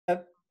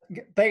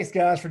Thanks,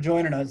 guys, for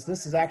joining us.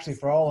 This is actually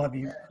for all of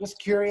you. Just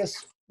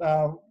curious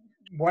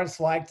what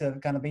it's like to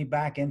kind of be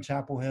back in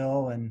Chapel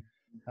Hill and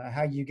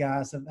how you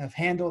guys have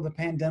handled the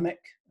pandemic,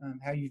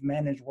 how you've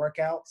managed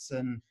workouts,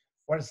 and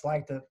what it's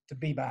like to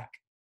be back.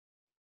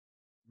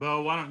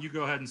 Beau, why don't you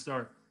go ahead and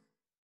start?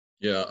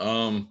 Yeah,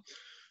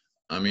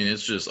 I mean,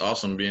 it's just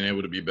awesome being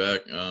able to be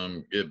back,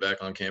 get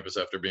back on campus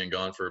after being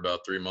gone for about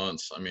 3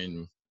 months. I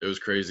mean, it was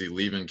crazy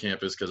leaving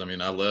campus because, I mean,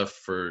 I left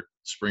for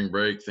spring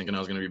break thinking I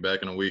was going to be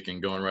back in a week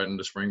and going right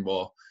into spring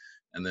ball.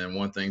 And then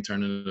one thing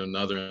turned into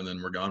another, and then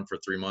we're gone for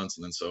 3 months.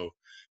 And then so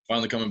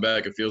finally coming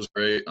back, it feels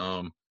great.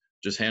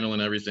 Just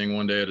handling everything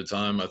one day at a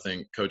time. I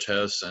think Coach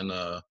Hess and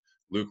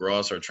Luke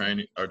Ross, our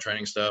training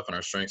staff and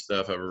our strength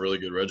staff, have a really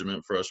good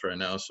regiment for us right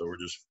now. So we're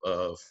just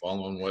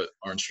following what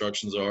our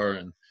instructions are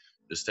and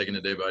just taking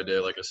it day by day,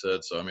 like I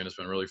said. So, I mean, it's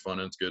been really fun,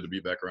 and it's good to be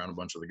back around a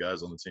bunch of the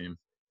guys on the team.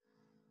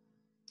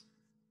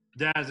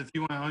 Dazz, if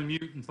you want to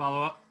unmute and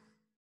follow up.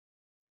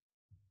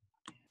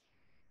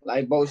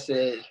 Like Beau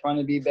said, it's fun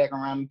to be back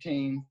around the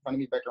team, fun to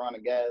be back around the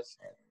guys.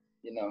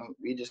 You know,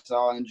 we just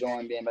all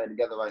enjoying being back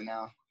together right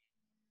now,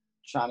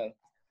 trying to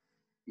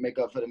make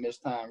up for the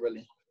missed time,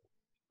 really,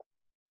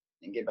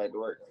 and get back to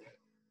work.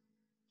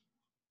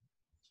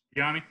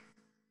 Dyami?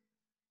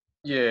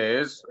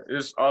 Yeah,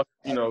 it's awesome,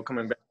 you know,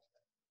 coming back.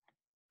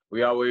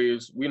 We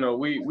always, you know,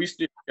 we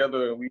stick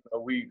together, and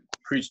we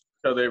preach to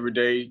each other every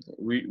day.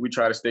 We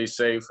try to stay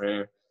safe,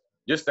 and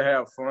just to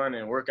have fun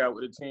and work out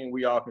with the team,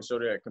 we all can show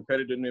that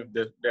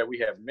competitiveness that we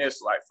have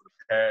missed, like, for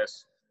the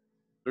past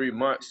 3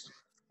 months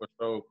or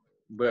so.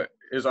 But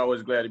it's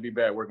always glad to be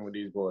back working with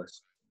these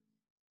boys.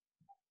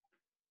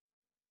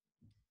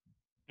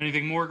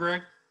 Anything more,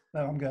 Greg?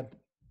 No, I'm good.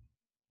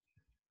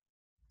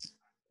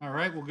 All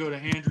right, we'll go to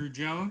Andrew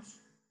Jones.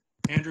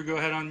 Andrew, go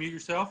ahead and unmute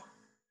yourself.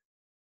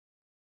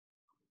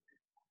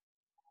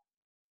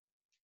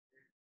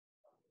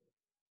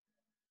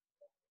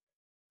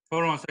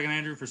 Hold on a second,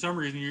 Andrew. For some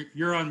reason,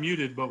 you're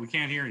unmuted, but we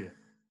can't hear you.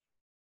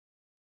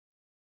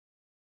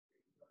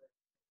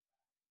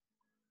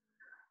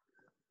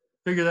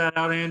 Figure that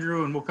out,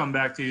 Andrew, and we'll come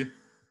back to you.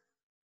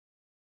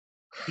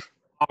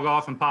 Log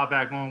off and pop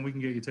back on. We can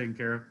get you taken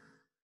care of.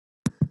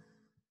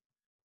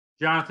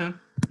 Jonathan,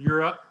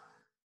 you're up.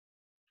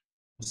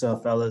 What's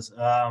up, fellas?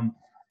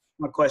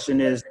 My question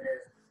is,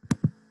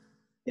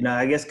 you know,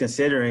 I guess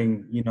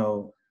considering, you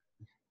know,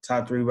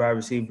 top 4 wide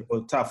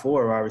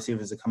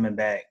receivers are coming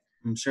back,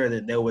 I'm sure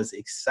that there was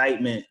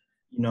excitement,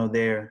 you know,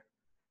 there.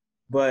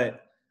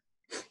 But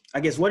I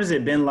guess what has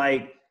it been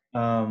like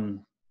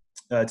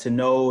to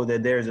know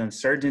that there's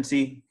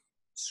uncertainty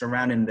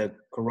surrounding the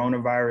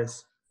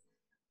coronavirus?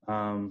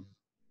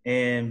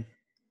 And,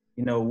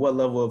 you know, what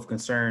level of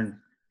concern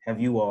have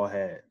you all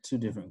had? 2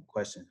 different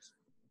questions.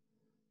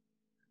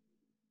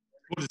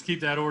 We'll just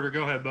keep that order.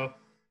 Go ahead, Beau.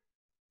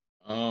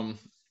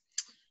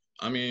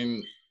 I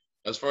mean,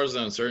 as far as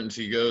the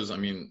uncertainty goes, I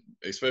mean,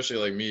 especially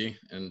like me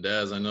and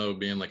Dazz, I know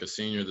being like a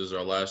senior, this is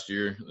our last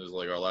year. This is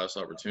like our last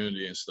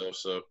opportunity and stuff.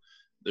 So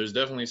there's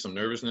definitely some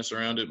nervousness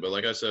around it. But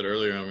like I said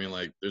earlier, I mean,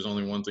 like, there's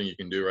only one thing you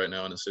can do right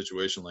now in a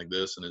situation like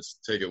this, and it's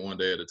take it one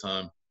day at a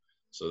time.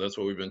 So that's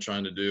what we've been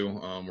trying to do.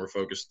 We're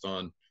focused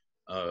on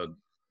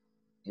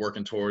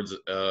working towards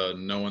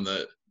knowing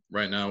that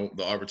right now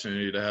the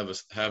opportunity to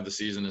have the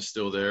season is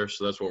still there.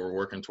 So that's what we're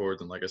working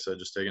towards. And like I said,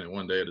 just taking it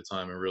one day at a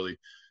time and really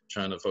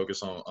trying to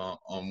focus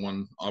on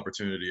one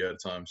opportunity at a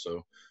time.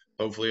 So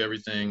hopefully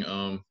everything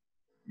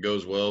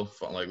goes well,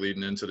 like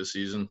leading into the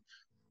season.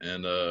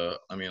 And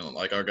I mean,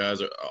 like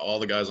all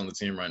the guys on the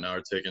team right now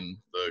are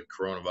taking the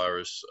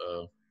coronavirus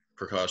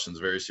precautions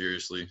very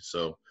seriously.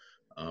 So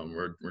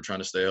we're trying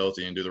to stay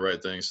healthy and do the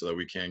right thing so that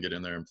we can get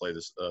in there and play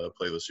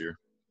this year.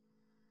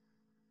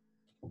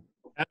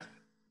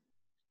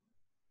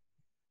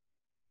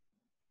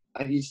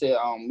 Like he said,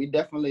 we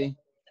definitely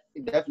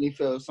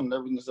feel some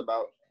nervousness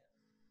about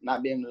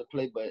not being able to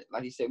play, but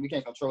like he said, we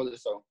can't control it,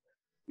 so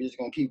we're just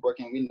gonna keep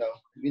working. We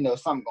know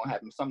something's gonna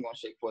happen, something's gonna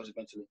shake for us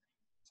eventually.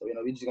 So, you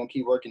know, we're just gonna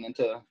keep working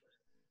until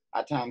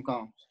our time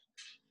comes.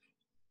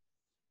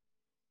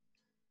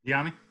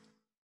 Dyami?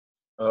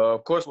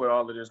 Of course, with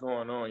all of this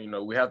going on, you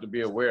know, we have to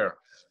be aware.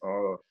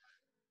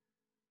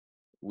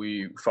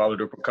 We follow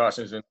the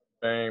precautions and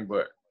everything,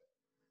 but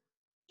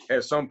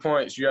at some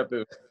points you have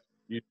to,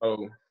 you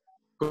know,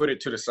 put it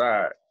to the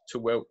side to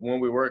where when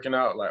we're working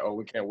out, like, oh,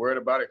 we can't worry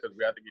about it because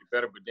we have to get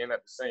better. But then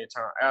at the same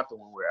time, after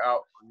when we're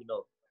out, you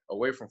know,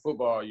 away from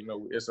football, you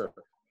know, it's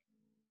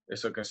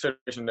a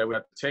consideration that we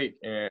have to take,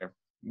 and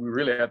we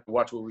really have to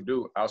watch what we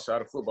do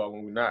outside of football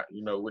when we're not,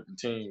 you know, with the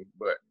team.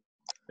 But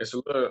it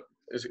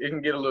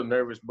can get a little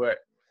nervous, but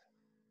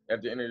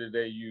at the end of the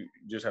day, you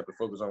just have to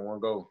focus on one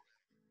goal.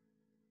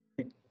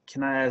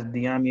 Can I ask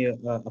Dyami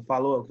a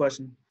follow-up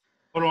question?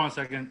 Hold on a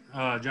second,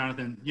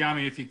 Jonathan.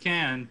 Dyami, if you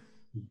can,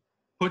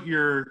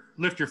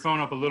 lift your phone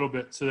up a little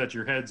bit so that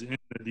your head's in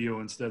the deal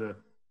instead of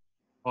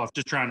off.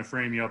 Just trying to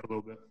frame you up a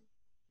little bit.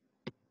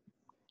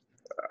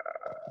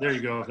 There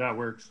you go, if that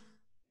works.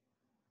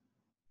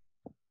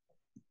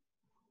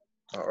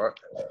 All right.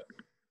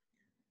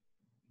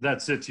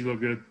 That sits, you look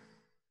good.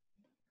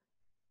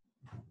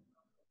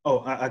 Oh,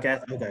 I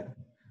got okay.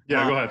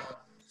 Yeah, go ahead.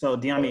 So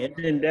Dyami, and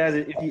then Dazz,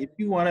 if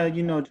you want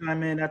to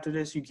chime in after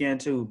this, you can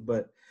too.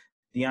 But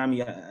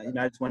Dyami,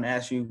 I just want to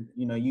ask you,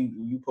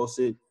 you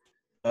posted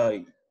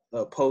a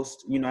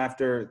post,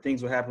 after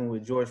things were happening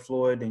with George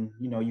Floyd, and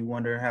you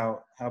wonder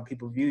how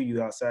people view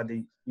you outside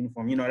the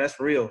uniform. That's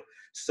real.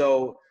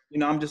 So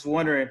I'm just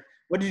wondering,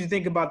 what did you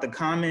think about the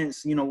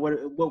comments?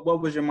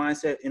 What was your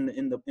mindset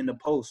in the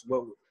post?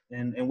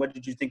 And what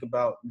did you think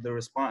about the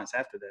response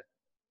after that?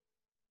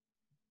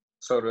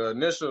 So the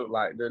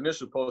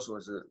initial post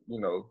was,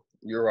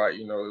 you're right.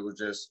 It was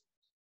just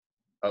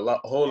a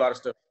whole lot of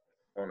stuff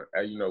on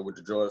it, with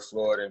the George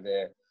Floyd, and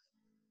then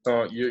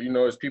so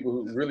it's people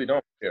who really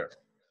don't care.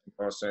 You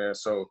know what I'm saying?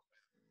 So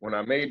when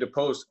I made the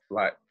post,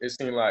 like it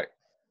seemed like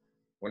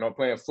when I'm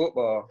playing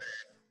football,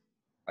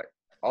 like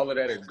all of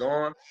that is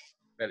gone.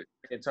 At the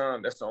same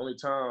time, that's the only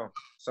time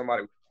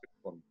somebody would pick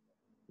for me.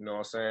 You know what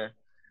I'm saying?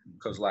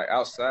 Because like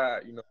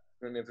outside,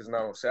 even if it's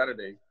not on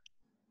Saturday,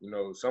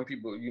 some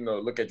people,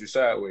 look at you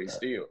sideways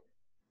still,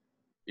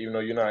 even though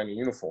you're not in a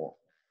uniform.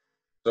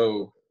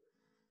 So,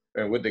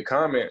 and with the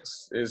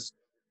comments, it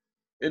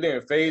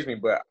didn't faze me,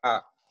 but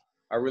I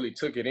really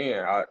took it in.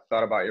 I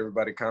thought about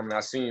everybody commenting.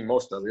 I seen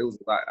most of it. It was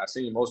a lot. I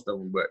seen most of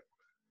them, but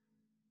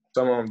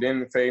some of them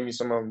didn't faze me.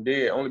 Some of them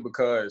did, only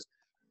because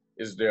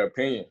it's their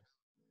opinion.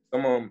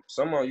 Some of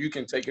them you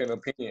can take an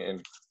opinion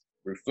and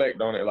reflect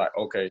on it. Like,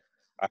 okay,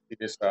 I see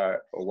this side,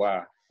 or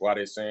why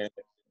they're saying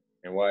it,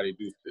 and why they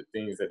do the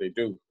things that they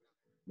do.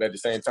 But at the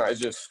same time, it's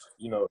just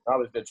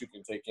knowledge that you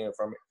can take in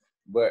from it.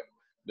 But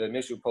the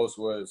initial post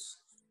was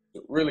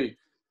really,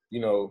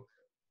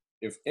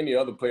 if any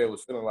other player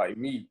was feeling like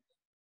me,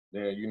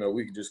 then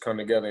we could just come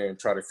together and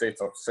try to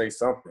say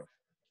something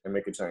and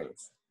make a change.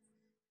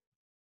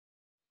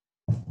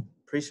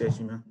 Appreciate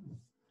you, man.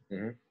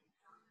 Mm-hmm.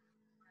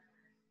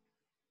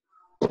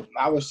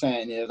 I was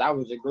saying is I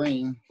was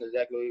agreeing to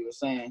exactly what he was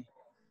saying.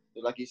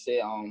 Just like he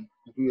said,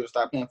 if we would have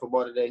stopped playing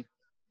football today,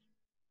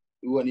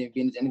 we wouldn't even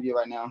be in this interview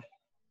right now.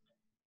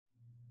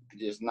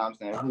 Just not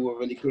saying who would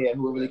really care,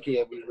 we really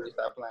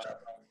stopped playing.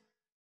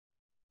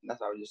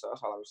 That's all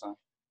I was saying.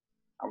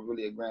 I was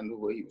really agreeing with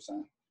what he was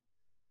saying.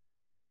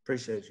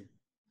 Appreciate you.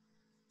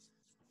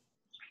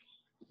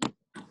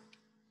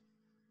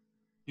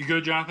 You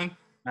good, Jonathan?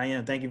 I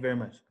am. Thank you very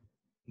much.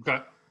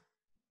 Okay.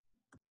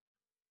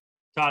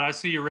 Todd, I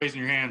see you raising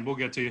your hand. We'll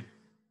get to you.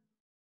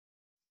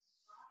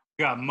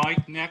 We got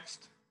Mike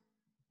next.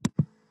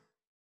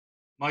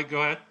 Mike,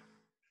 go ahead.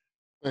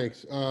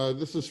 Thanks.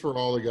 This is for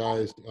all the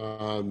guys.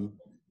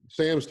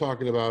 Sam's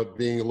talking about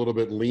being a little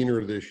bit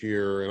leaner this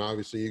year, and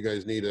obviously you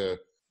guys need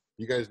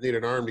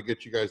an arm to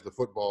get you guys the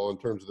football in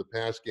terms of the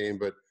pass game.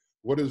 But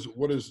what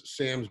is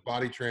Sam's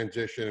body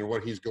transition and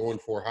what he's going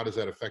for? How does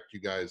that affect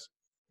you guys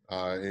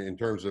in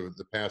terms of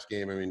the pass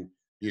game? I mean,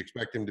 do you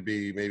expect him to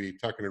be maybe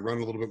tucking and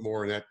running a little bit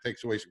more, and that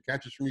takes away some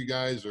catches from you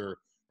guys, or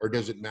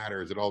does it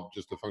matter? Is it all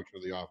just a function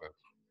of the offense?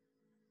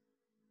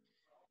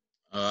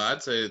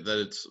 I'd say that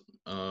it's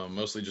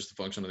mostly just a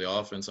function of the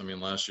offense. I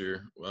mean, last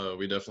year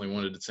we definitely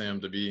wanted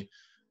Sam to be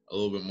a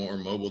little bit more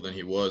mobile than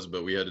he was,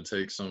 but we had to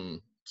take some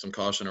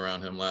caution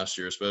around him last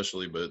year,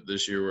 especially. But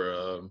this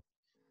year,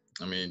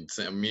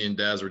 me and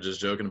Dazz were just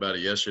joking about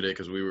it yesterday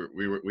because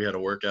we had a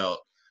workout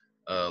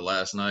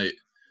last night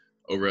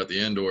over at the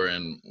indoor,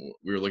 and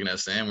we were looking at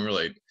Sam. We were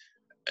like,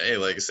 hey,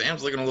 like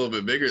Sam's looking a little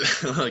bit bigger,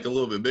 like a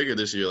little bit bigger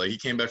this year. Like he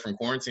came back from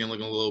quarantine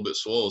looking a little bit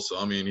swole. So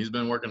I mean, he's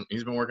been working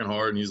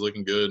hard and he's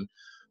looking good.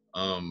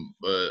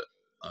 But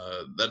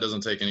that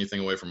doesn't take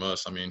anything away from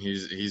us. I mean,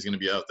 he's going to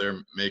be out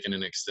there making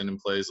and extending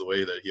plays the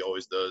way that he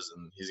always does,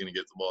 and he's going to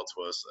get the ball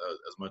to us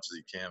as much as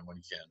he can when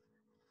he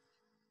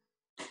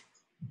can.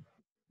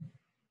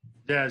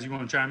 Dazz, you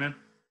want to chime in?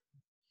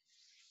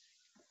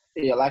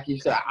 Yeah, like you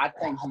said, I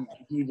think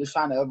he's just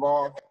trying to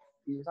evolve.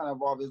 He's trying to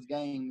evolve his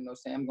game.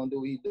 Sam gonna do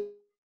what he do.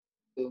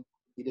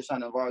 He just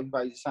trying to evolve. He's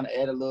probably just trying to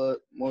add a little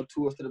more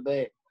tools to the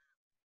bag.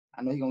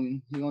 I know he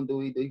gonna do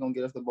what he do. He gonna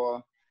get us the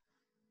ball,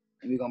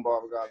 and we gonna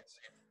ball regardless.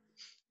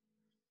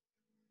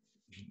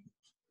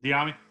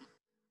 Dyami?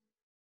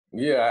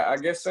 Yeah, I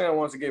guess Sam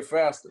wants to get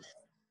faster.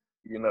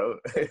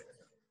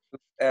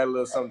 Add a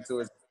little something to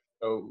it,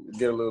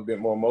 get a little bit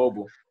more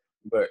mobile,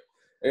 but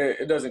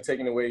it doesn't take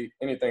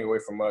anything away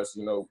from us.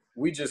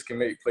 We just can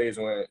make plays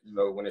when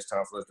it's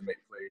time for us to make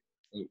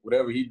plays.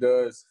 Whatever he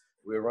does,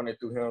 we'll run it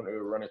through him, or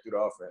we'll run it through the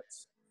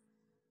offense.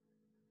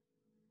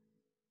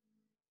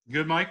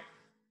 Good, Mike?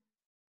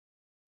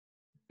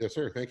 Yes,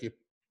 sir. Thank you.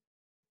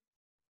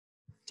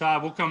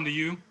 Todd, we'll come to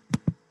you.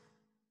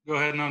 Go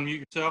ahead and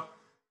unmute yourself.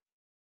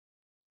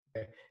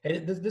 Okay. Hey,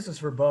 this is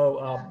for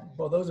Beau.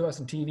 Beau, those of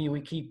us on TV,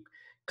 we keep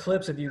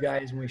clips of you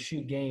guys when we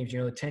shoot games, the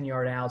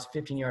 10-yard outs,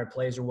 15-yard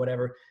plays or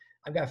whatever.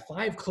 I've got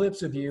 5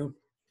 clips of you.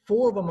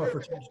 4 of them are for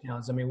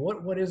touchdowns. I mean,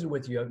 what is it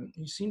with you?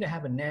 You seem to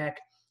have a knack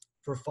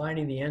for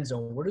finding the end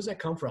zone. Where does that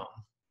come from?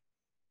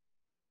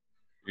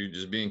 You're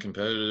just being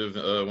competitive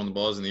when the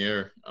ball's in the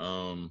air.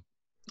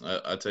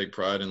 I take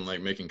pride in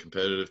like making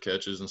competitive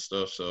catches and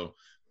stuff. So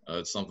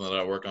it's something that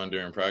I work on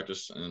during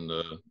practice and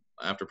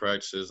after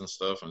practices and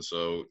stuff. And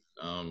so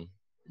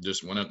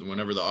just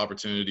whenever the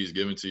opportunity is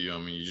given to you, I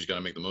mean, you just got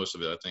to make the most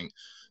of it. I think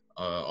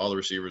all the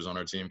receivers on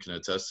our team can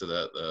attest to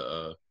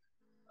that.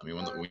 I mean,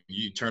 when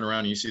you turn around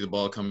and you see the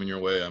ball coming your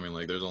way, I mean,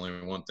 like, there's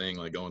only one thing,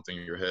 like, going through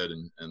your head,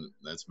 and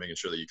that's making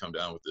sure that you come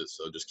down with it.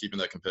 So just keeping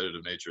that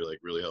competitive nature, like,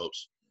 really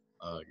helps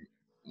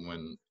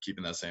when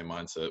keeping that same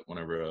mindset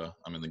whenever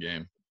I'm in the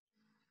game.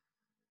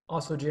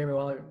 Also, Jeremy,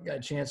 while I got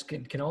a chance,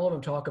 can all of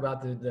them talk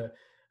about the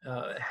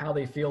how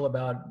they feel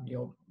about, you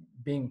know,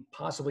 being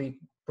possibly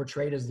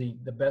portrayed as the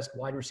best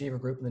wide receiver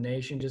group in the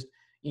nation? Just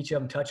each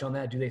of them touch on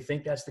that. Do they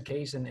think that's the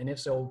case? And if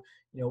so,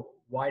 you know,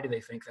 why do they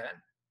think that?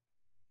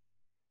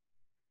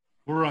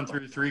 We'll run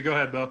through 3. Go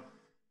ahead, Beau.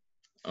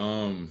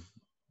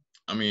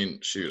 I mean,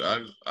 shoot,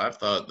 I've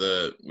thought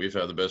that we've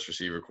had the best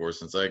receiver corps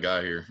since I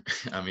got here.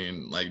 I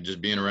mean, like,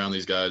 just being around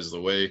these guys,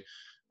 the way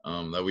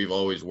that we've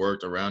always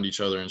worked around each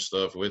other and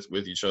stuff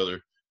with each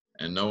other,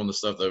 and knowing the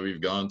stuff that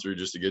we've gone through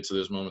just to get to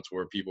this moment to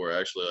where people are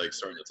actually, like,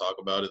 starting to talk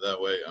about it that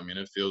way. I mean,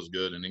 it feels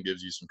good and it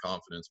gives you some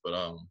confidence. But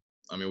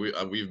I mean,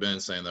 we've been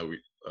saying that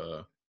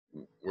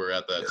we're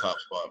at that top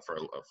spot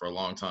for a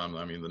long time.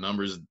 I mean, the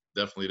numbers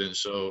definitely didn't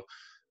show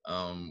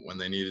when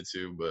they needed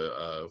to, but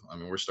I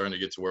mean, we're starting to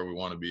get to where we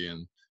want to be,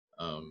 and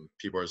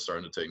people are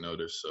starting to take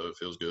notice, so it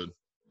feels good.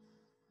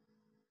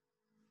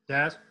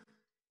 Dazz?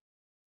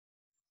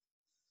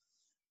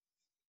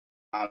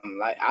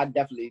 Like, I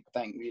definitely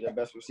think we the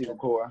best receiver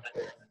core.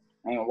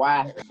 And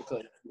why?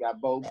 Because we got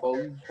Beau.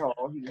 Beau,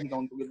 tall. He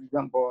gonna get the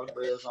jump balls,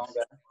 red zone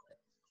guy.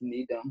 You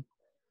need them.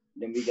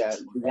 Then we got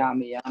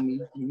Dyami.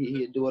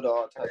 He'll do it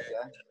all type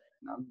guy.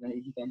 You know what I'm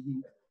saying?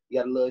 He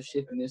got a little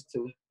shiftiness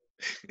too.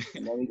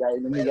 And then we got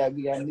me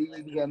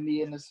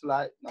in the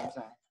slot. You know what I'm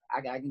saying?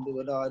 I can do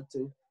it all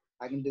too.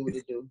 I can do what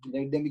it do.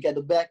 Then we got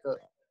the backup.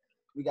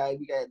 We got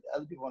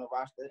other people on the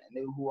roster, and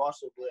they who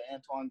also good.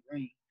 Antoine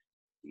Green.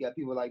 We got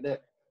people like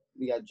that.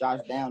 We got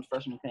Josh Downs,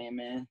 freshman came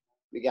in.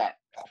 We got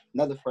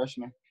another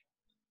freshman,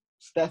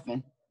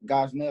 Stephen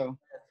Gosnell.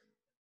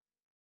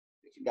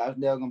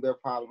 Gosnell gonna be a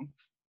problem.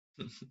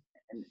 That's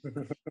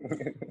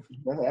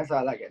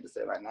all I got to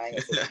say right now. I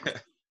ain't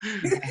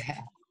gonna say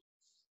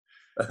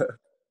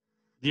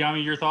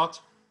Dyami, your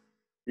thoughts?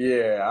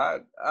 Yeah,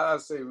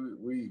 I'd say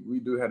we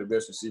do have the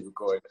best receiver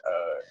core,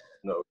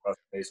 across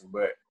the nation,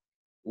 but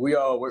we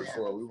all work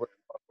for it. We work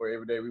for it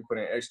every day. We put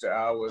in extra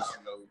hours,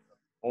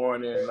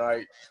 morning and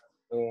night.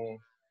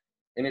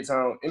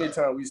 Anytime we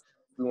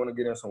want to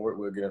get in some work,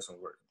 we'll get in some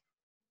work.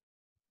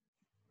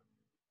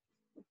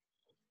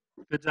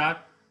 Good job.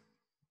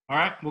 All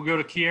right, we'll go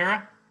to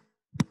Kiara.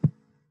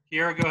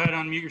 Kiara, go ahead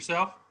and unmute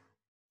yourself.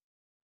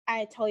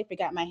 I totally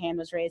forgot my hand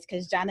was raised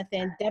because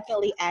Jonathan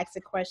definitely asked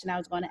a question I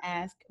was going to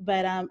ask.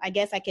 But I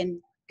guess I can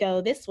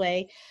go this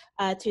way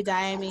to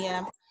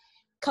Dyami.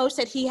 Coach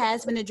said he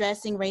has been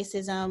addressing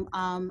racism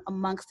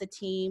amongst the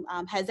team.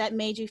 Has that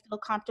made you feel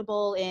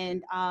comfortable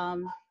in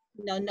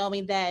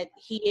knowing that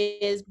he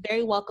is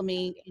very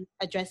welcoming in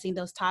addressing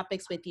those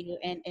topics with you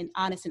and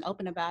honest and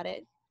open about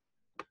it?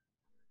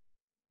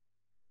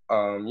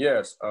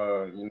 Yes.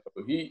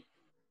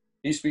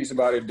 He speaks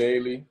about it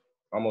daily,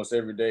 almost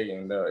every day,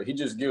 and he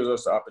just gives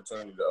us the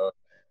opportunity to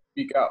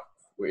speak out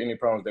with any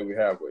problems that we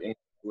have, with any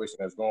situation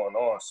that's going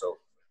on. So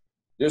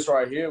this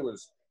right here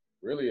was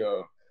really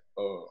a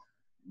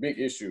big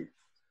issue.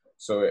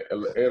 So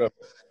it'll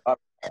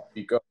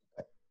speak up.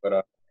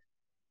 But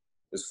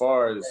as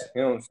far as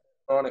him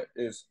on it,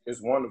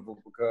 it's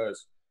wonderful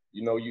because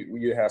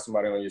you have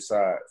somebody on your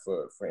side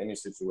for any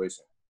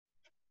situation.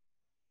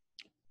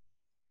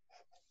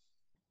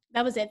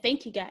 That was it.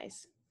 Thank you,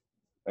 guys.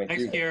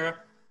 Thanks, Kiara.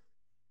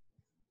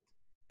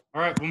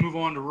 All right, we'll move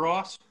on to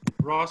Ross.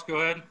 Ross, go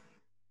ahead.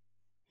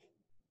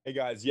 Hey,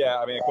 guys. Yeah,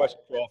 I mean, a question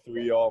for all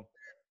 3 of y'all.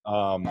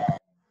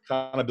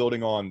 Kind of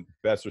building on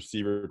best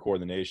receiver core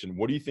in the nation.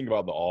 What do you think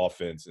about the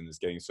offense and it's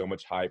getting so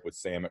much hype with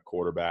Sam at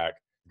quarterback?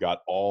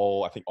 Got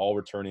all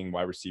returning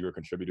wide receiver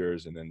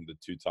contributors and then the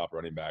 2 top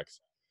running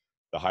backs.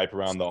 The hype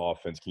around the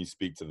offense, can you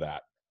speak to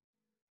that?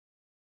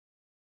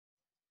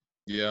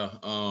 Yeah,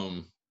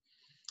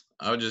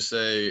 I would just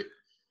say,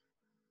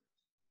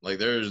 like,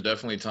 there's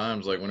definitely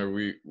times, like, when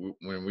we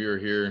were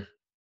here,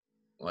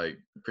 like,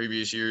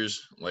 previous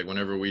years, like,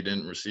 whenever we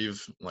didn't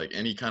receive, like,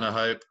 any kind of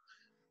hype,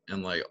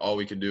 and, like, all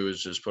we could do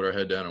is just put our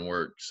head down and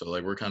work. So,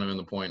 like, we're kind of in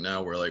the point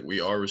now where, like,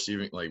 we are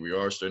receiving, like, we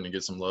are starting to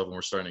get some love and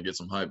we're starting to get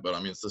some hype. But, I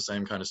mean, it's the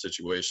same kind of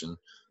situation,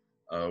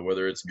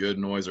 whether it's good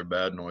noise or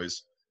bad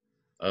noise,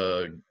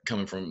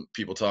 coming from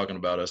people talking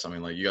about us. I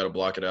mean, like, you got to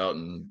block it out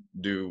and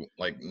do,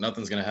 like,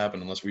 nothing's going to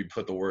happen unless we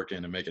put the work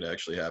in and make it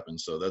actually happen.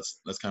 So that's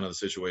kind of the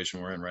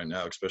situation we're in right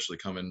now, especially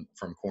coming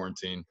from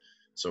quarantine.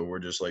 So we're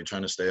just, like,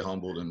 trying to stay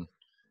humbled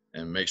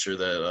and make sure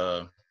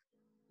that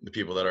the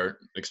people that are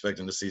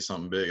expecting to see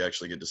something big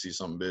actually get to see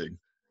something big.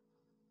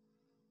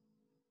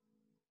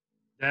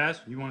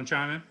 Dazz, you want to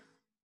chime in?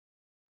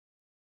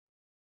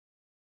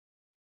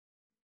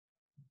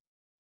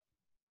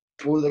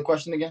 What was the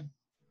question again?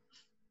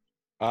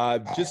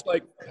 Just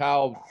like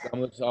how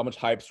much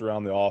hype's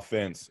around the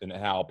offense and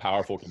how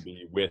powerful it can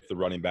be with the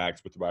running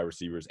backs, with the wide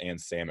receivers,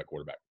 and Sam at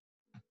quarterback.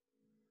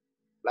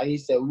 like he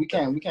said, we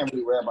can't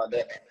really worry about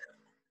that.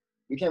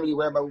 We can't really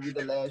worry about what we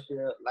did last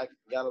year. Like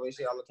Galloway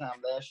say all the time,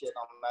 last year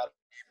don't matter.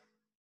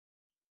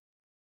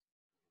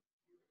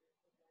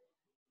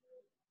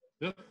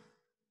 Yep.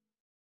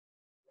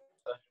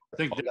 I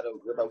think We gotta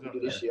worry about what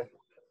we do this year.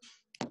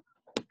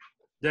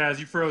 Dazz,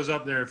 you froze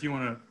up there. If you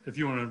wanna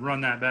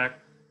run that back.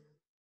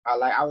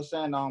 Like I was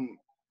saying,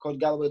 Coach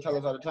Galloway tells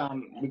us all the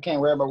time, we can't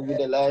worry about what we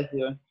did last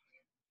year.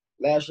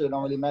 Last year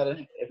don't really matter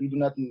if we do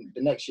nothing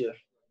the next year.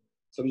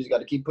 So we just got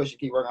to keep pushing,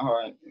 keep working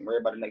hard, and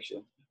worry about it next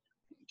year.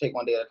 Take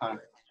one day at a time.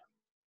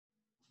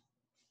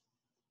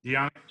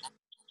 Dyami?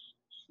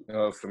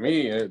 For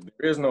me, there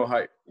is no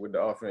hype with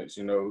the offense.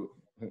 You know,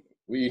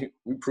 we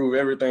prove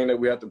everything that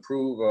we have to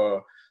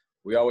prove.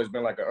 We always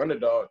been like an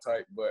underdog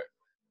type, but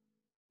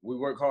we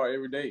work hard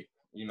every day.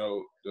 You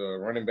know, the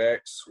running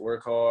backs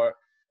work hard,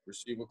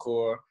 receiver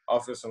core,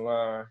 offensive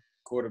line,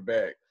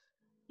 quarterback,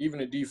 even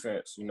the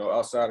defense. You know,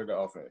 outside of the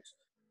offense.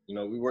 You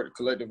know, we work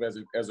collective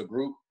as a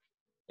group,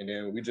 and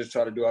then we just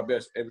try to do our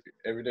best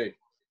every day.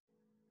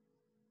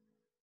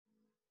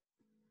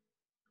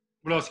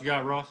 What else you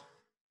got, Ross?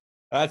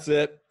 That's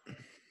it.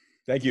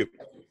 Thank you.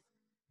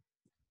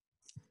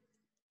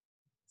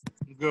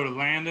 We'll go to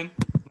Landon.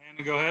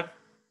 Landon, go ahead.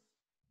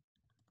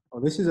 Oh,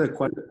 this is a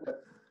question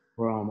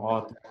from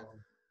all three.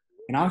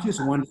 And I was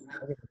just wondering,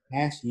 over the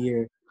past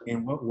year,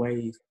 in what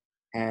ways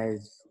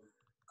has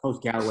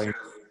Coach Galloway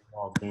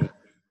involved games?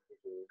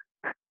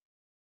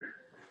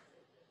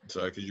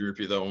 Sorry, could you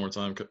repeat that one more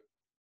time?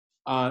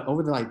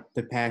 Over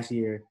the past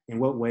year, in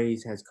what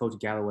ways has Coach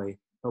Galloway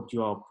helped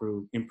you all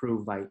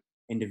improve like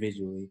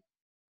individually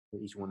for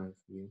each one of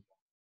you?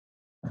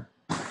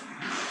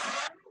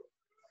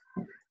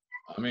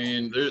 I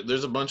mean,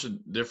 there's a bunch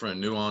of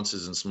different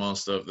nuances and small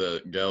stuff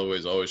that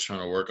Galloway's always trying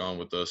to work on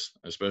with us.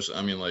 Especially,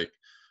 I mean, like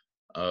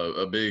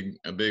a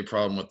big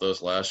problem with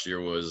us last year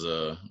was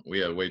we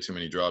had way too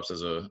many drops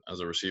as a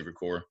receiver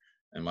core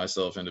and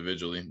myself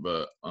individually.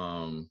 But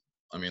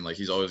I mean, like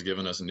he's always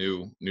giving us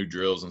new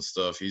drills and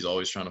stuff. He's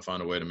always trying to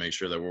find a way to make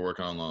sure that we're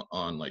working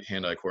on like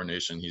hand-eye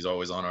coordination. He's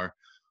always on our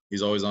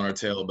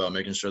tail about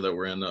making sure that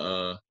we're in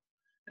the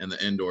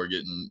indoor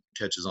getting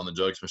catches on the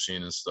jugs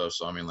machine and stuff.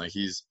 So I mean, like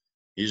he's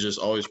just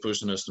always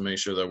pushing us to make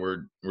sure that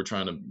we're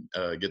trying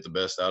to get the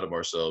best out of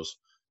ourselves.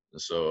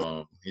 And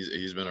so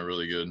he's been a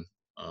really good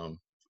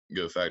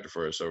factor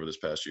for us over this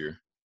past year.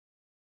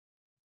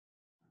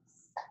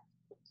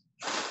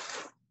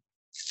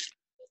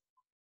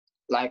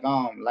 Like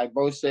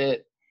Beau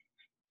said,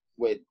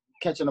 with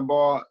catching the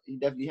ball, he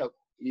definitely helped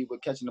me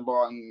with catching the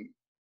ball and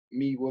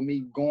me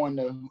going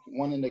to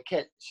wanting to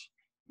catch,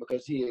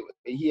 because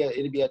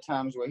it'd be at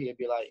times where he'd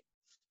be like,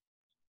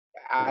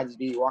 I'd just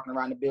be walking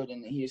around the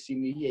building and he'd see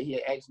me,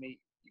 he'd ask me,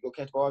 "You go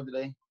catch balls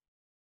today?"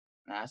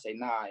 And I say,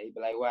 "Nah." He'd be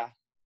like, "Why?"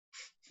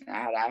 And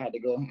I had to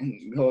go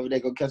over there,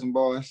 go catch some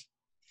balls.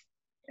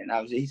 And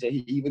obviously he said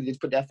he would just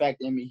put that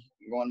factor in me,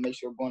 going to make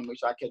sure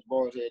I catch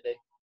balls every day.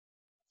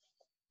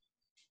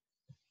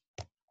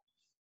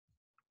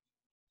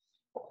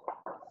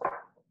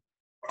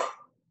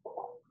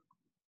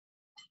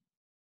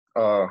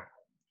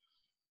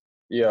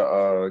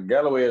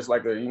 Galloway is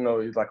like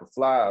he's like a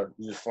fly.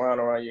 He's just flying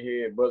around your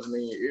head, buzzing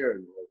in your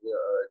ear.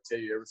 Tell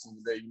you every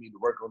single day you need to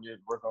work on this,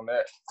 work on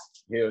that.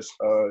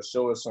 He'll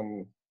show us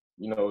some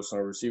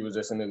receivers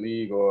that's in the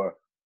league or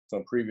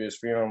some previous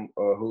film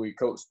who he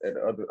coached at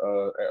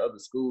other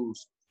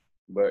schools.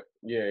 But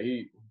yeah,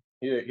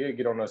 he'll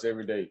get on us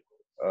every day.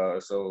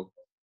 So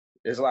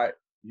it's like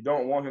you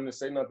don't want him to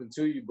say nothing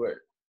to you,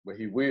 but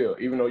he will,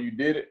 even though you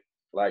did it.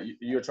 Like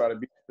you'll try to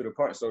beat to the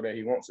punch so that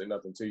he won't say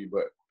nothing to you,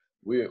 but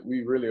we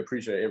really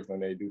appreciate everything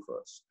they do for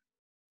us.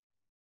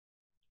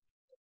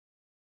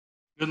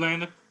 Good,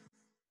 Landon.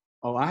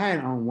 Oh, I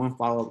had one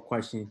follow-up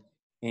question.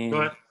 And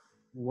go ahead.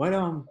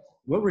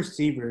 What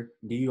receiver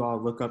do you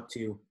all look up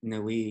to in the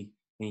league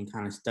and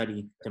kind of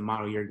study to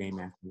model your game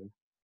after?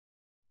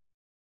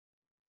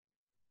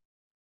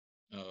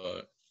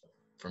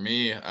 For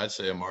me, I'd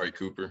say Amari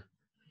Cooper.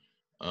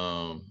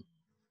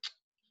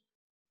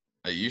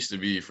 It used to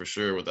be for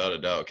sure, without a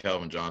doubt,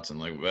 Calvin Johnson.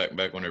 Like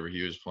back whenever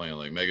he was playing,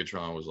 like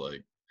Megatron was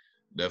like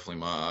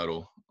definitely my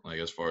idol, like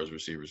as far as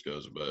receivers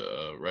goes.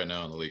 But right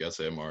now in the league, I'd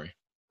say Amari.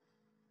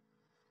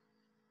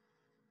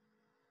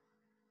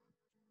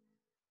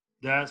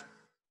 Dazz?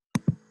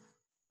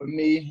 For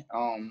me,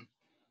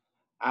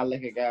 I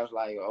look at guys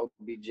like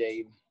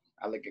OBJ.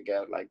 I look at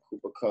guys like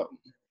Cooper Kupp.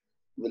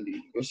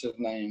 Really, what's his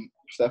name?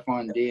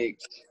 Stephon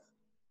Diggs.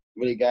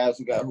 Really, guys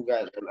who got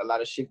a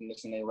lot of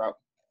shiftiness in their route.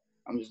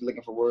 I'm just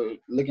looking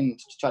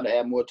to try to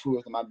add more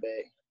tools to my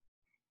bag.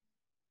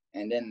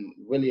 And then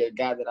really a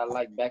guy that I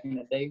liked back in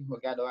the day, a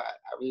guy that I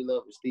really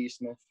love was Steve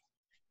Smith.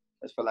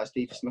 I just felt like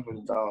Steve Smith was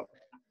a dog.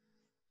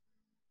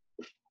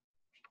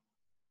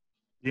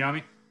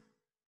 Dyami?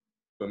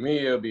 For me,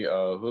 it'll be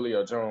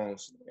Julio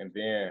Jones, and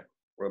then,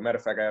 well, matter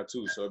of fact, I have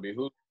two. So it'll be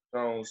Julio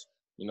Jones,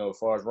 as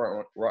far as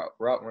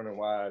route running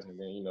wise, and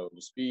then,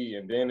 the speed,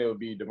 and then it'll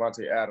be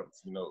Devontae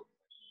Adams.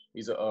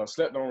 He's a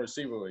slept-on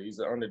receiver. He's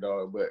an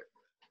underdog, but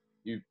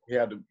he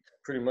had to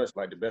pretty much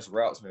like the best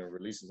routes and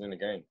releases in the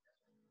game.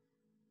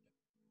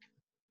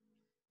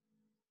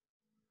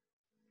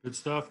 Good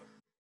stuff.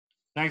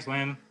 Thanks,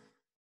 Landon.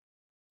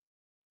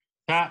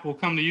 Pat, we'll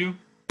come to you.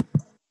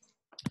 Go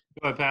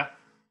ahead, Pat.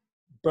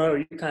 Beau,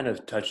 you kind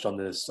of touched on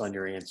this on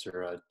your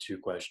answer 2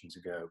 questions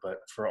ago, but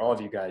for all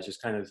of you guys,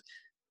 just kind of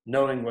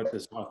knowing what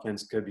this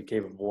offense could be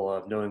capable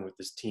of, knowing what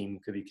this team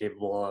could be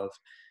capable of,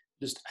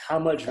 just how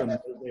much of a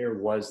motivator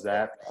was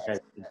that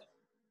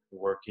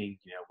working,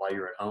 while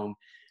you're at home,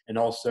 and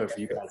also for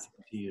you guys to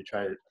continue to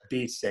try to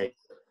be safe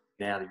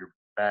now that you're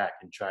back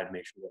and try to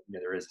make sure that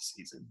there is a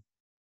season.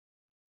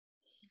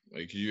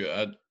 Like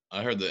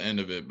I heard the end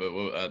of it,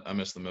 but I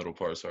missed the middle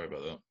part. Sorry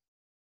about that.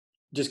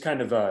 Just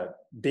kind of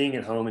being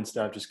at home and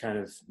stuff, just kind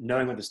of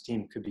knowing what this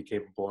team could be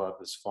capable of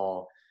this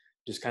fall,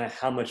 just kind of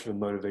how much of a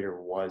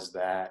motivator was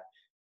that,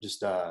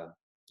 just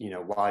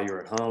while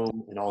you're at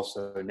home, and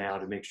also now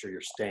to make sure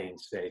you're staying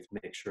safe,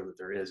 make sure that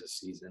there is a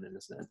season in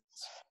a sense.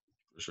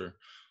 For sure.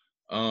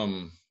 I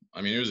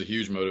mean, it was a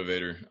huge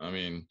motivator. I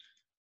mean,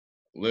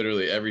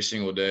 literally every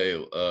single day,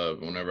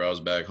 whenever I was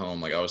back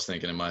home, like I was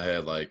thinking in my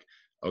head, like,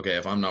 okay,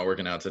 if I'm not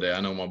working out today, I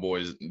know my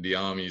boys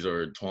Dyami's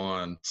or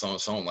Twan,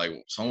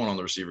 someone on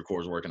the receiver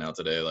corps is working out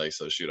today. Like,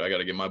 so shoot, I got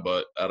to get my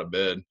butt out of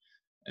bed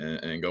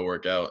and go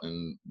work out.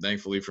 And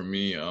thankfully for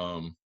me,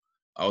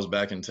 I was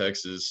back in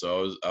Texas,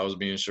 so I was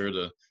being sure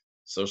to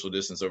social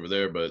distance over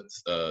there, but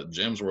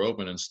gyms were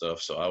open and stuff,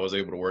 so I was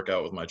able to work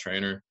out with my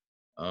trainer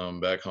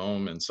back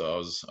home, and so I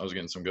was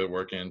getting some good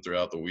work in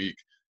throughout the week,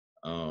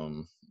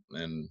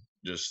 and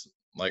just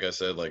like I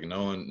said, like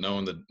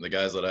knowing the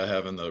guys that I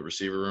have in the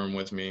receiver room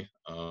with me,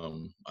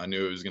 I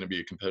knew it was going to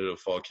be a competitive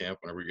fall camp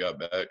whenever we got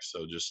back.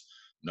 So just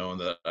knowing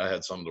that I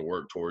had something to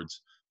work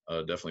towards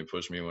definitely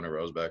pushed me whenever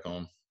I was back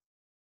home.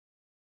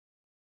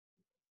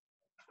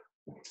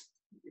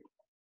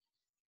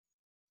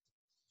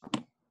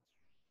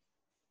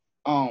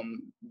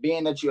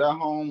 Being that you're at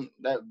home,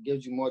 that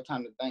gives you more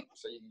time to think.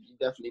 So you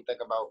definitely think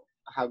about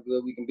how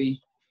good we can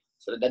be.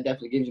 So that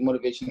definitely gives you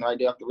motivation right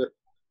there off the rip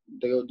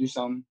to go do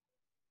something.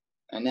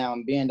 And now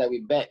being that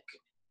we're back,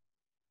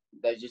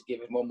 that just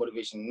gives us more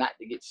motivation not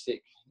to get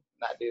sick,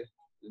 not to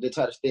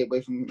try to stay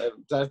away from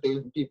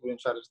people and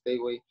try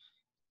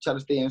to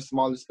stay in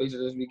smaller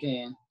spaces as we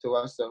can to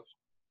ourselves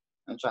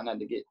and try not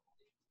to get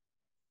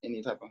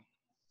any type of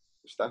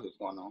stuff that's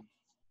going on.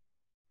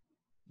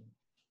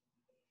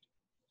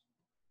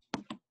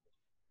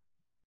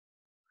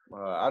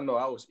 I know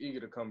I was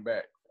eager to come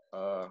back.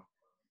 I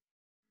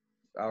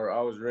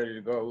was ready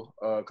to go,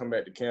 come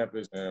back to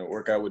campus and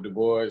work out with the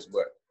boys.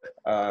 But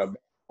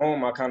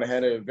home, I kind of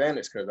had an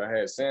advantage because I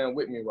had Sam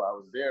with me while I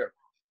was there.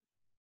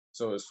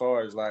 So as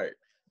far as like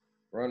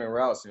running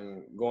routes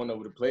and going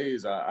over the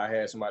plays, I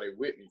had somebody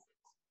with me.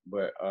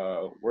 But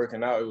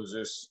working out, it was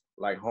just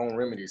like home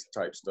remedies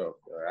type stuff.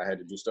 I had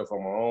to do stuff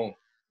on my own.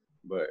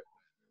 But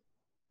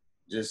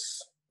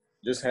just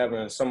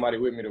having somebody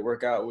with me to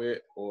work out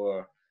with,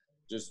 or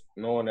just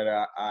knowing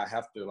that I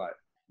have to like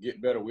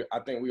get better. I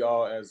think we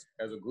all as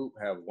a group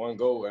have one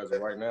goal as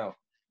of right now,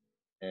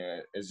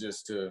 and it's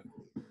just to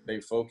stay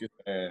focused,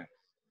 and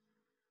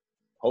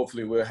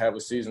hopefully we'll have a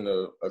season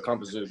to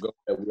accomplish the goal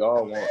that we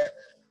all want.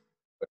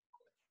 But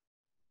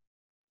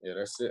yeah,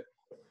 that's it.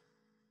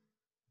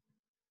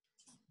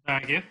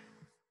 Thank you.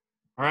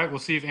 All right, we'll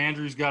see if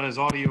Andrew's got his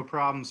audio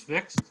problems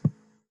fixed.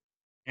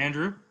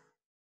 Andrew?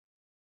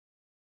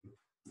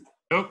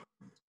 Nope.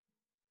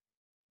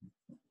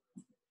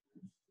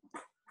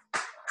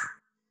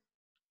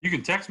 You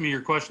can text me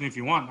your question if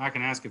you want. I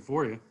can ask it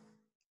for you.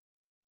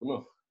 Come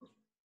on.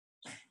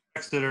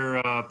 Text it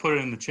or put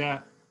it in the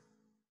chat.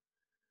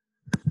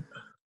 In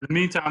the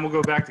meantime, we'll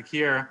go back to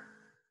Kiera.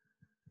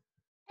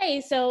 Hey,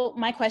 so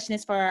my question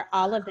is for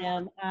all of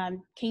them.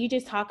 Can you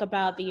just talk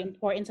about the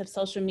importance of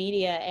social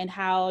media and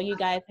how you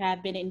guys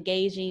have been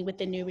engaging with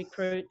the new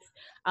recruits,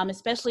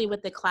 especially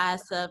with the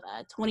class of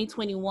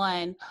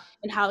 2021,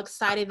 and how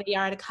excited they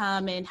are to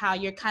come and how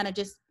you're kind of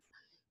just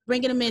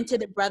bringing them into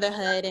the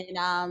brotherhood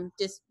and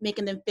just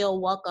making them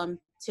feel welcome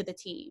to the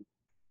team?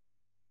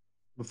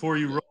 Before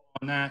you roll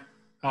on that,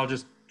 I'll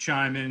just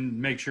chime in,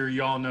 make sure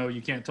y'all know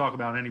you can't talk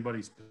about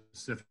anybody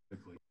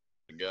specifically.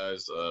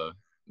 Guys,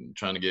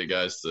 trying to get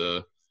guys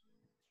to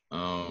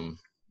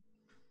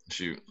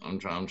shoot. I'm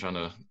trying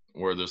to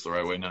word this the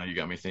right way now. You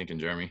got me thinking,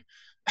 Jeremy.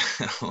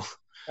 But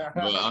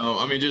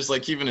I mean, just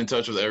like keeping in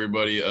touch with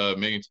everybody,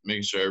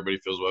 making sure everybody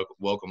feels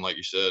welcome, like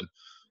you said.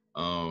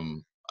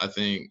 I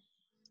think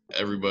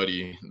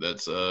everybody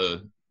that's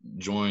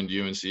joined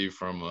UNC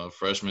from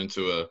freshman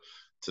to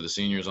the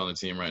seniors on the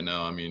team right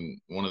now. I mean,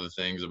 one of the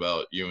things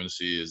about UNC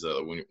is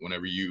that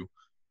whenever you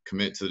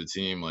commit to the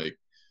team, like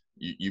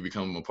you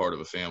become a part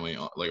of a family,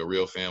 like a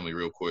real family,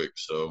 real quick.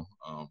 So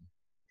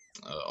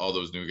all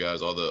those new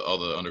guys, all the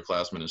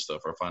underclassmen and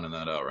stuff are finding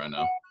that out right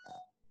now.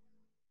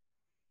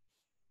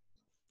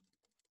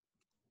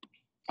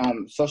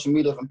 Social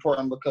media is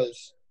important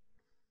because,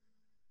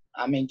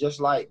 I mean, just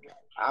like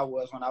I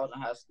was when I was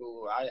in high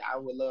school, I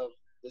would love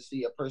to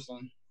see a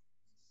person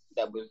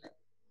that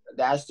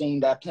I seen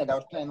that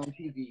was playing on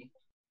TV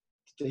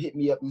to hit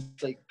me up and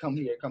say, come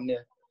here, come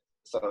there.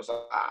 So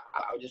I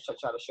would just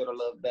try to show the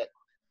love back.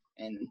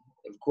 And,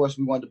 of course,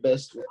 we want the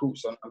best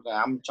recruits. So I'm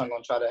going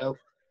to try to help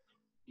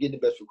get the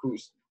best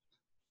recruits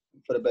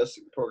for the best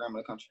program in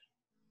the country.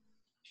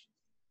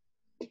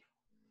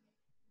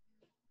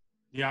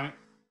 Yeah.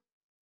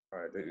 All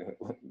right,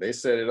 they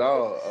said it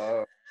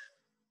all.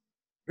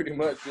 Pretty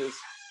much just,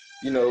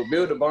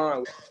 build a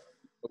bond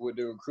with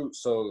the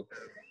recruits. So,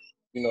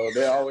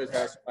 they always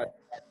have somebody,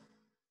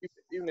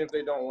 even if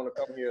they don't want to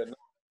come here,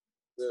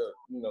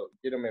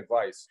 get them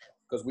advice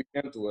because we've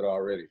been through it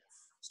already.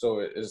 So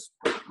it's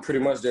pretty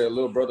much they're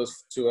little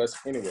brothers to us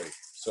anyway.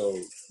 So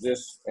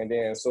and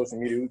then social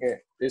media,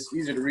 it's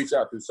easy to reach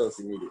out through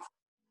social media,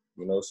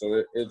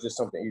 so it's just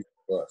something easy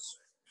for us.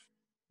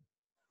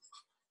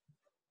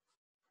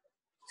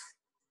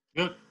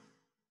 Good.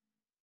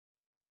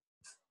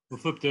 We'll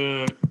flip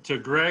to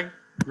Greg.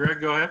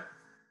 Greg, go ahead.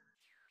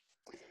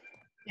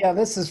 Yeah,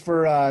 this is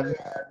for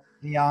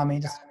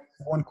Dyami. Just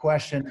one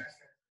question.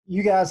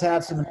 You guys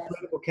had some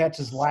incredible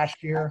catches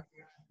last year.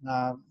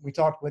 We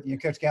talked with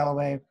Coach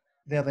Galloway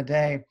the other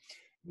day.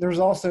 There's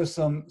also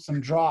some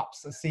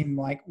drops that seem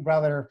like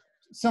rather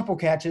simple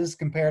catches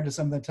compared to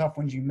some of the tough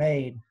ones you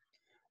made.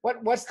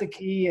 What's the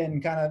key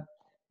in kind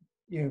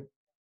of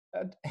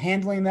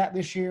handling that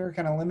this year,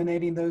 kind of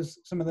eliminating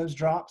some of those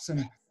drops,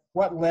 and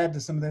what led to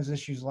some of those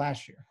issues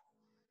last year?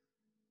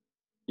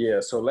 Yeah,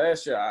 so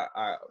last year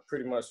I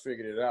pretty much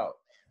figured it out.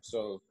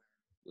 So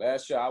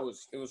last year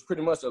it was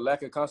pretty much a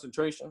lack of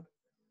concentration,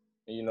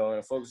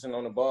 and focusing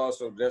on the ball.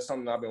 So that's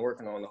something I've been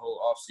working on the whole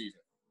off season.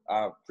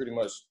 I pretty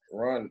much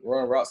run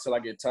routes till I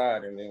get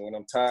tired, and then when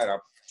I'm tired, I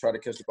try to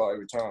catch the ball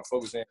every time.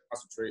 Focus in,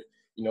 concentrate,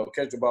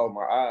 catch the ball with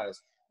my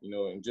eyes,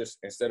 and just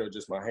instead of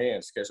just my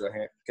hands, catch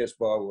the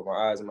ball with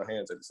my eyes and my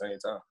hands at the same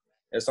time.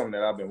 That's something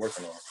that I've been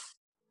working on.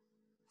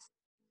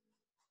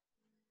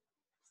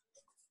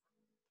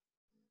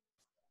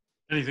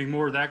 Anything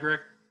more of that, Greg?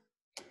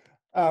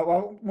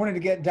 Well, I wanted to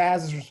get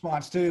Dazz's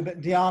response too,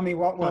 but Dyami,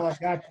 while I've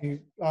got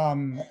you,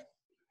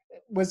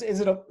 is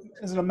it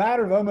a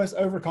matter of almost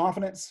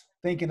overconfidence,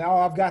 thinking, oh,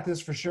 I've got this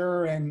for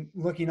sure, and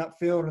looking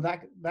upfield or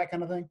that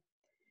kind of thing?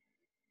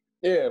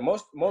 Yeah,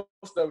 most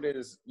of it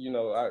is,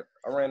 I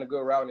ran a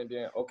good route and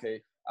then okay,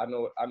 I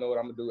know what I'm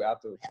gonna do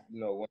after,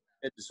 when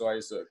I catch it. So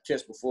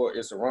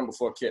it's a run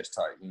before catch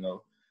type,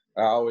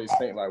 I always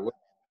think like,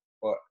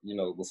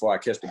 before I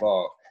catch the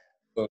ball.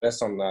 So that's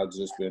something I've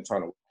just been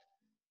trying to.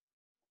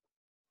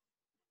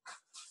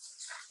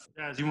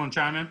 Dazz, you want to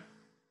chime in?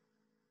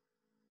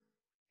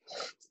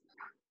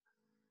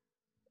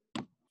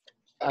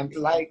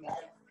 Like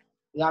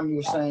Yami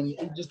was saying,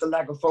 it's just a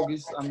lack of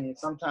focus. I mean,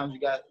 sometimes you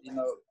got,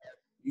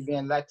 you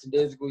being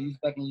lackadaisical, you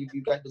thinking you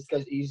got this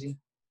catch easy,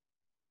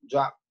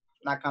 drop,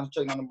 not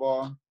concentrating on the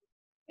ball.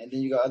 And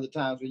then you got other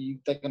times where you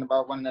thinking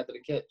about running after the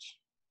catch,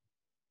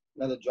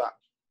 another drop,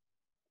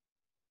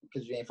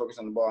 because you ain't focused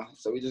on the ball.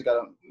 So we just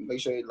got to make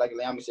sure, like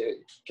Yami said,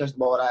 catch the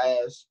ball with our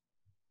ass,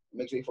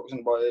 make sure you focus on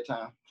the ball every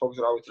time, focus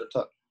it all the way to the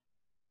tuck.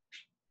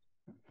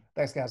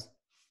 Thanks, guys.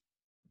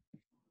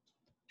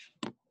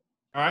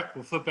 All right,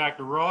 we'll flip back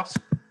to Ross.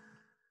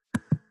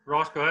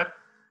 Ross, go ahead.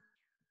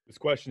 This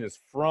question is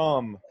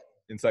from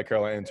Inside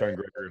Carolina intern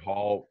Gregory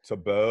Hall to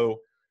Beau.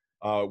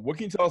 What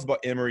can you tell us about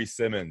Emory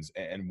Simmons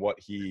and what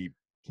he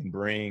can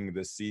bring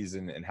this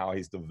season and how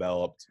he's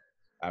developed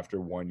after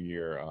 1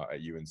 year at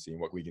UNC and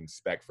what we can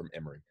expect from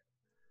Emory?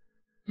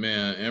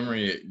 Man,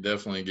 Emory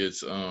definitely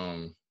gets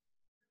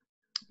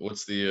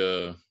what's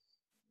the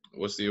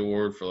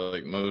award for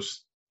like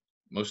most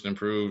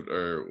improved,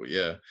 or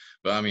yeah.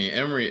 But I mean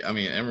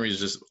Emory's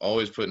just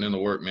always putting in the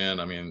work, man.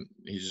 I mean,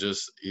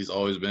 he's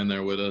always been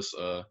there with us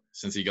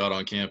since he got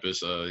on campus.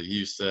 He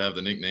used to have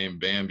the nickname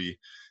Bambi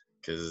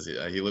because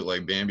he looked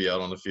like Bambi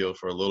out on the field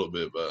for a little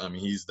bit. But I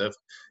mean,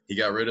 he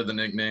got rid of the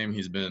nickname.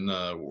 He's been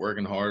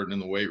working hard in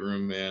the weight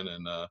room, man,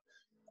 and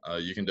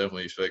you can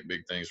definitely expect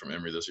big things from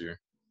Emory this year.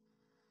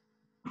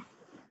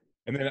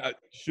 And then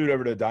shoot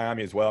over to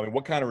Dyami as well. I mean,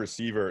 what kind of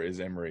receiver is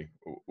Emory?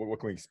 What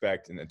can we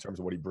expect in terms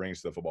of what he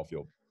brings to the football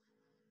field?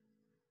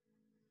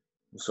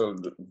 So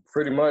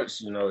pretty much,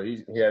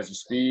 he has the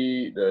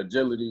speed, the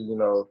agility,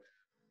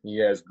 he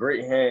has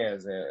great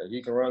hands, and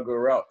he can run good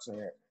routes.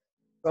 And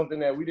something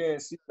that we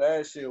didn't see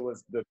last year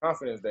was the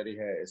confidence that he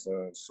had.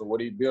 So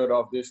what he built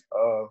off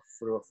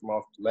from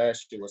off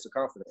last year was the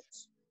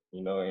confidence,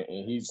 and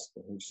he's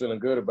feeling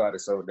good about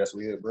it. So that's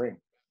what he'll bring.